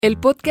El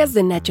podcast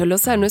de Nacho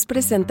Lozano es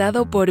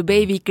presentado por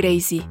Baby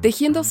Crazy,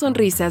 tejiendo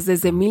sonrisas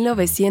desde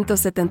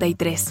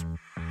 1973.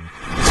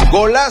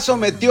 Golazo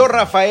metió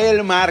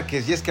Rafael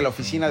Márquez, y es que la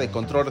Oficina de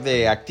Control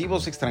de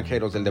Activos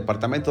Extranjeros del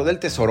Departamento del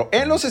Tesoro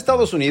en los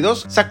Estados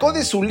Unidos sacó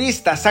de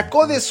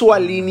su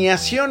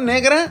alineación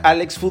negra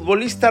al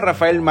exfutbolista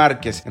Rafael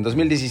Márquez. En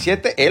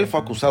 2017, él fue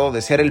acusado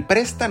de ser el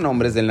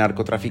prestanombres del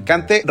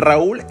narcotraficante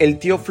Raúl El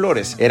Tío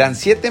Flores. Eran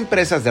 7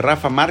 empresas de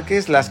Rafa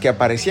Márquez las que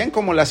aparecían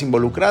como las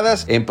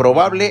involucradas en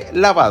probable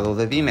lavado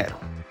de dinero.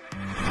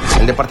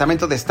 El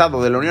Departamento de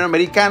Estado de la Unión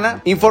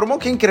Americana informó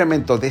que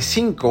incrementó de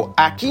 5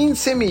 a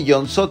 15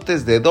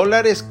 millonzotes de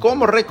dólares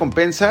como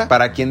recompensa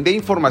para quien dé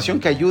información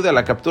que ayude a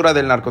la captura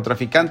del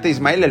narcotraficante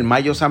Ismael El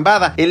Mayo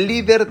Zambada, el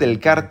líder del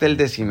cártel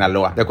de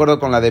Sinaloa. De acuerdo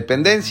con la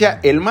dependencia,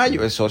 El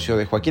Mayo es socio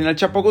de Joaquín El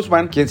Chapo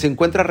Guzmán, quien se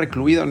encuentra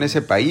recluido en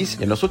ese país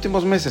y en los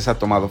últimos meses ha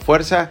tomado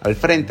fuerza al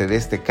frente de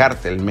este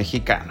cártel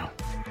mexicano.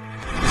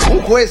 Un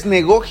juez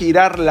negó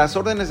girar las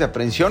órdenes de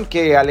aprehensión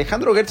que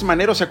Alejandro Gertz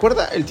Manero, ¿se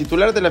acuerda? El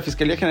titular de la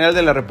Fiscalía General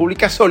de la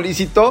República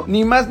solicitó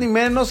ni más ni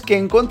menos que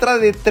en contra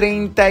de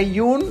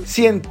 31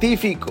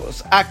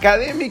 científicos,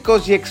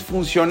 académicos y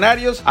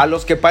exfuncionarios a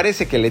los que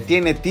parece que le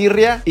tiene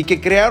tirria y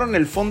que crearon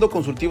el Fondo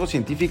Consultivo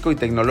Científico y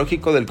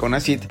Tecnológico del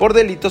CONACYT por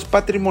delitos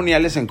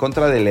patrimoniales en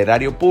contra del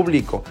erario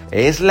público.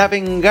 Es la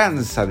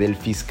venganza del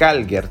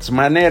fiscal Gertz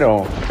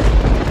Manero.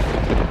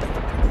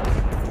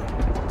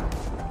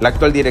 La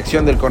actual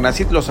dirección del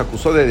CONACYT los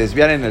acusó de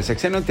desviar en el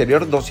sexenio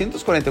anterior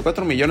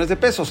 244 millones de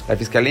pesos. La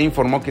Fiscalía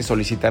informó que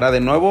solicitará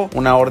de nuevo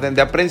una orden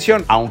de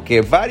aprehensión,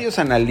 aunque varios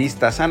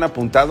analistas han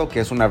apuntado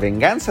que es una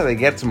venganza de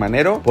Gertz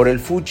Manero por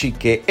el fuchi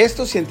que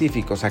estos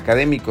científicos,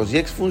 académicos y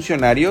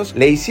exfuncionarios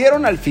le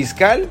hicieron al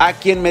fiscal, a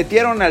quien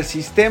metieron al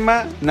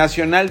Sistema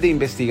Nacional de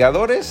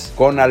Investigadores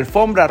con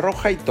alfombra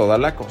roja y toda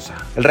la cosa.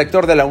 El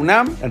rector de la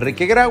UNAM,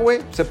 Enrique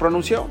Graue, se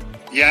pronunció.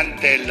 Y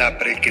ante la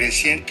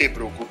precreciente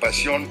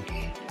preocupación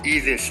y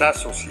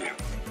desasosiego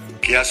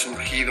que ha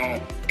surgido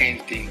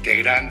entre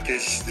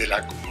integrantes de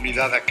la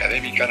comunidad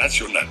académica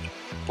nacional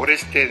por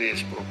este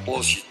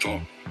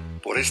despropósito,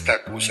 por esta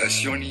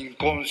acusación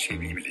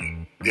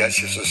inconcebible de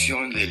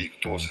asociación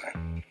delictuosa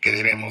que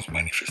debemos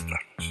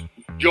manifestarnos.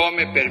 Yo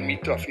me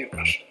permito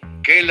afirmar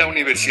que la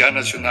Universidad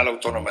Nacional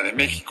Autónoma de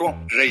México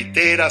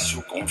reitera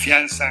su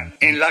confianza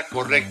en la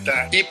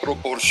correcta y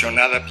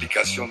proporcionada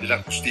aplicación de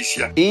la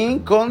justicia.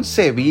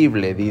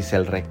 Inconcebible, dice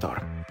el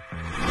rector.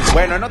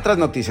 Bueno, en otras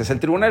noticias,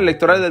 el Tribunal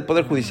Electoral del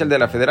Poder Judicial de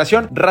la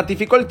Federación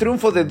ratificó el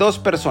triunfo de 2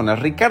 personas,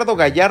 Ricardo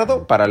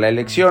Gallardo para la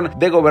elección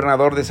de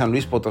gobernador de San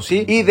Luis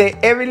Potosí y de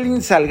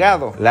Evelyn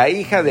Salgado, la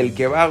hija del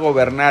que va a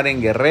gobernar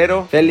en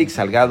Guerrero, Félix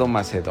Salgado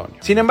Macedonio.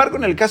 Sin embargo,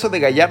 en el caso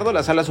de Gallardo,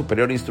 la Sala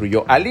Superior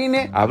instruyó al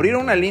INE a abrir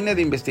una línea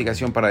de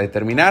investigación para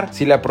determinar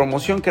si la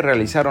promoción que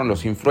realizaron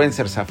los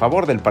influencers a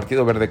favor del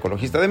Partido Verde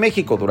Ecologista de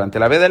México durante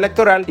la veda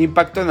electoral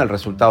impactó en el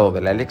resultado de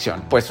la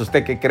elección. Pues,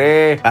 ¿usted qué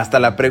cree? Hasta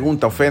la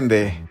pregunta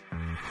ofende.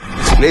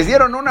 Les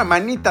dieron una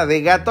manita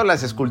de gato a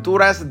las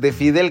esculturas de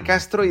Fidel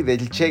Castro y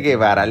del Che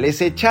Guevara.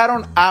 Les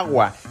echaron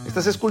agua.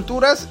 Estas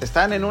esculturas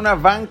están en una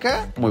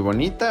banca muy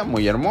bonita,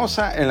 muy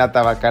hermosa, en la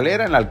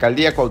Tabacalera, en la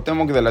Alcaldía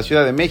Cuauhtémoc de la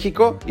Ciudad de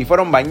México, y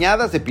fueron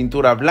bañadas de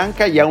pintura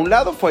blanca, y a un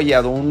lado fue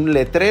hallado un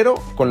letrero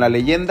con la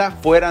leyenda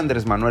 "Fuera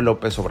Andrés Manuel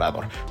López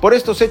Obrador". Por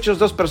estos hechos,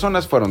 2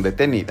 personas fueron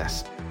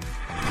detenidas.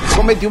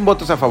 Con 21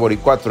 votos a favor y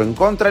 4 en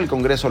contra, el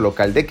Congreso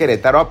Local de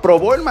Querétaro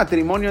aprobó el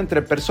matrimonio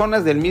entre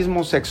personas del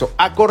mismo sexo.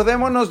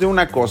 Acordémonos de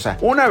una cosa: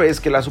 una vez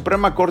que la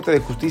Suprema Corte de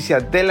Justicia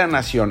de la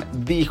Nación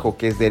dijo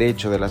que es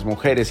derecho de las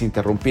mujeres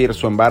interrumpir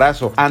su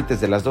embarazo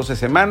antes de las 12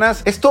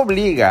 semanas, esto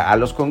obliga a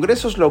los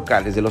congresos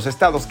locales de los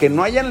estados que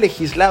no hayan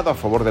legislado a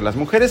favor de las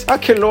mujeres a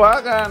que lo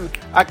hagan,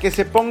 a que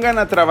se pongan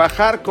a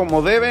trabajar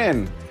como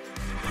deben.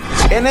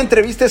 En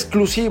entrevista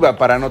exclusiva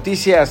para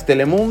Noticias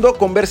Telemundo,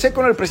 conversé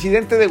con el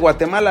presidente de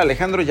Guatemala,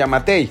 Alejandro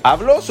Yamatei.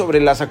 Habló sobre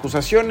las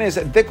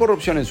acusaciones de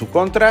corrupción en su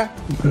contra.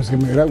 Pero es que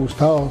me hubiera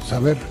gustado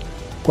saber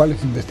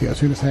cuáles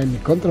investigaciones hay en mi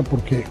contra,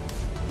 porque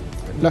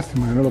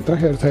lástima que no lo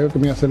traje, a ver, sabía que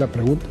me iba a hacer la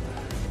pregunta.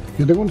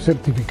 Yo tengo un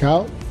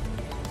certificado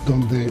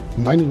donde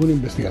no hay ninguna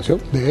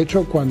investigación. De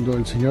hecho, cuando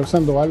el señor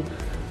Sandoval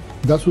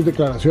da sus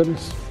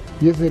declaraciones,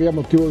 y ese sería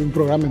motivo de un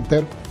programa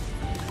entero,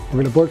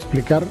 porque le puedo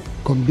explicar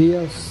con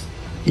días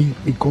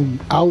y con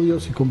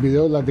audios y con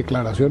videos las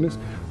declaraciones,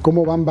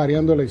 cómo van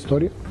variando la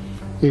historia.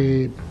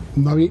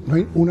 No hay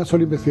una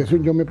sola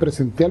investigación. Yo me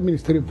presenté al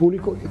Ministerio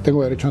Público, y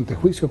tengo derecho ante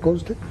juicio,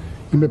 conste,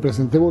 y me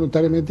presenté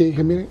voluntariamente y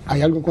dije: miren,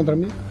 hay algo en contra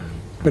mí,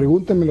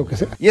 pregúntenme lo que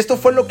sea. Y esto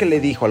fue lo que le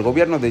dijo al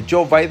gobierno de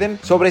Joe Biden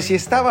sobre si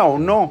estaba o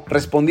no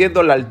respondiendo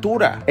a la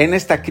altura en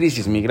esta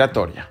crisis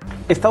migratoria.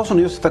 ¿Estados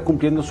Unidos está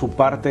cumpliendo su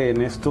parte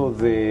en esto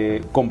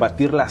de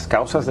combatir las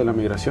causas de la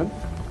migración?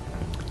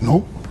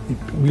 No.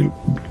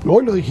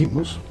 Hoy lo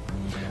dijimos.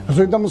 Nosotros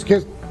necesitamos que,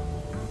 en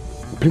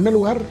primer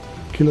lugar,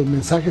 que los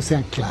mensajes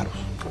sean claros.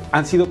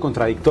 Han sido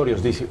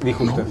contradictorios,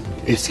 dijo usted.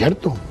 Es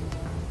cierto.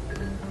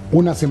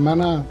 Una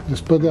semana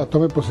después de la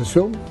toma de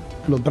posesión,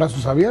 los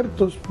brazos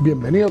abiertos,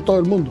 bienvenido todo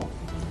el mundo.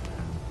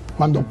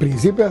 Cuando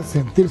principia a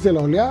sentirse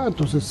la oleada,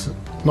 entonces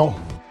no.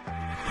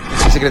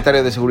 El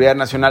secretario de Seguridad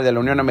Nacional de la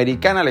Unión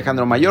Americana,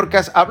 Alejandro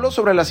Mayorkas, habló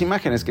sobre las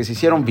imágenes que se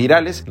hicieron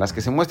virales, las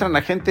que se muestran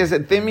agentes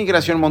de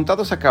migración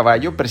montados a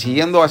caballo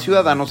persiguiendo a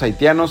ciudadanos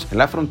haitianos en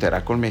la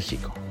frontera con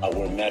México.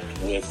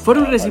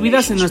 Fueron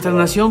recibidas en nuestra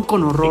nación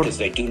con horror,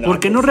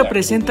 porque no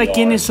representa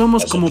quiénes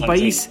somos como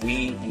país.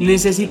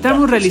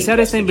 Necesitamos realizar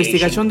esta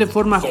investigación de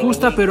forma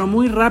justa pero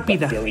muy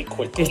rápida.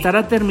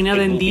 Estará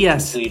terminada en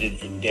días,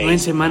 no en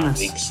semanas.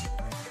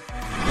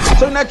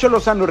 Soy Nacho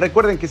Lozano y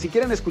recuerden que si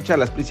quieren escuchar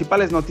las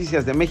principales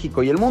noticias de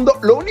México y el mundo,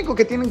 lo único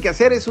que tienen que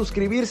hacer es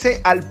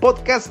suscribirse al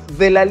podcast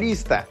de La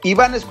Lista. Y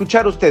van a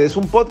escuchar ustedes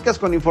un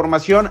podcast con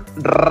información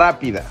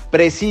rápida,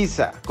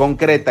 precisa,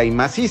 concreta y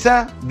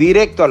maciza,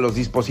 directo a los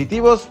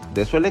dispositivos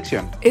de su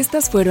elección.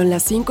 Estas fueron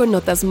las 5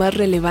 notas más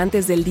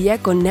relevantes del día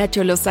con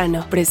Nacho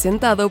Lozano,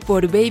 presentado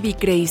por Baby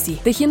Crazy,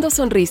 tejiendo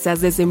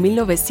sonrisas desde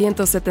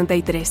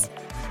 1973.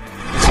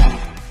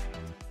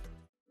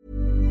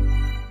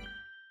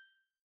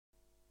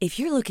 If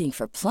you're looking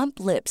for plump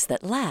lips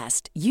that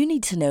last, you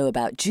need to know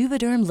about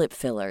Juvederm lip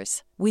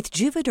fillers. With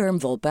Juvederm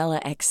Volbella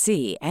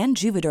XC and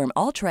Juvederm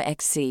Ultra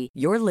XC,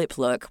 your lip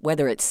look,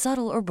 whether it's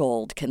subtle or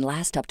bold, can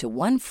last up to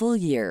 1 full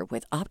year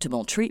with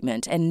optimal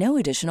treatment and no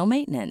additional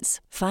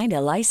maintenance. Find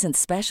a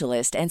licensed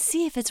specialist and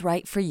see if it's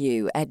right for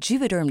you at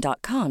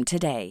Juvederm.com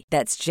today.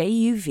 That's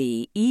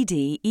JUVEDERM.com.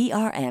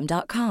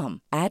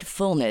 Add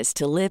fullness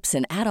to lips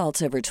in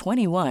adults over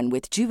 21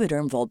 with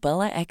Juvederm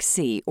Volbella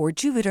XC or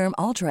Juvederm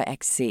Ultra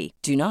XC.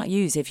 Do not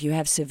use if you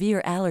have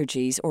severe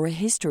allergies or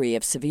a history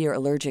of severe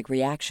allergic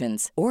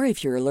reactions, or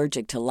if you're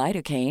allergic to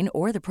lidocaine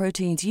or the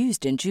proteins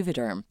used in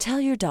Juvederm. Tell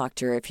your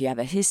doctor if you have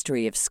a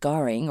history of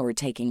scarring or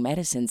taking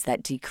medicines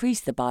that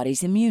decrease the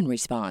body's immune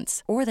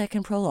response or that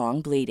can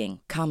prolong bleeding.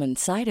 Common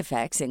side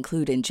effects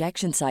include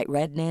injection site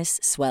redness,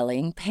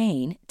 swelling,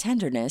 pain,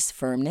 tenderness,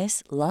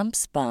 firmness,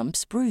 lumps,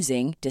 bumps,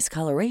 bruising,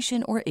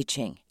 discoloration, or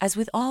itching. As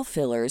with all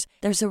fillers,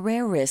 there's a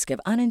rare risk of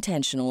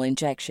unintentional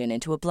injection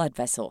into a blood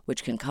vessel,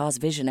 which can cause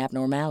vision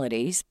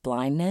abnormalities,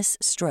 blindness,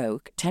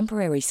 stroke,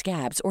 temporary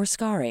scabs, or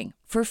scarring.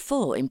 For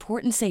full,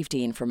 important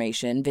safety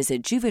information,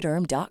 visit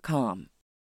Juvederm.com.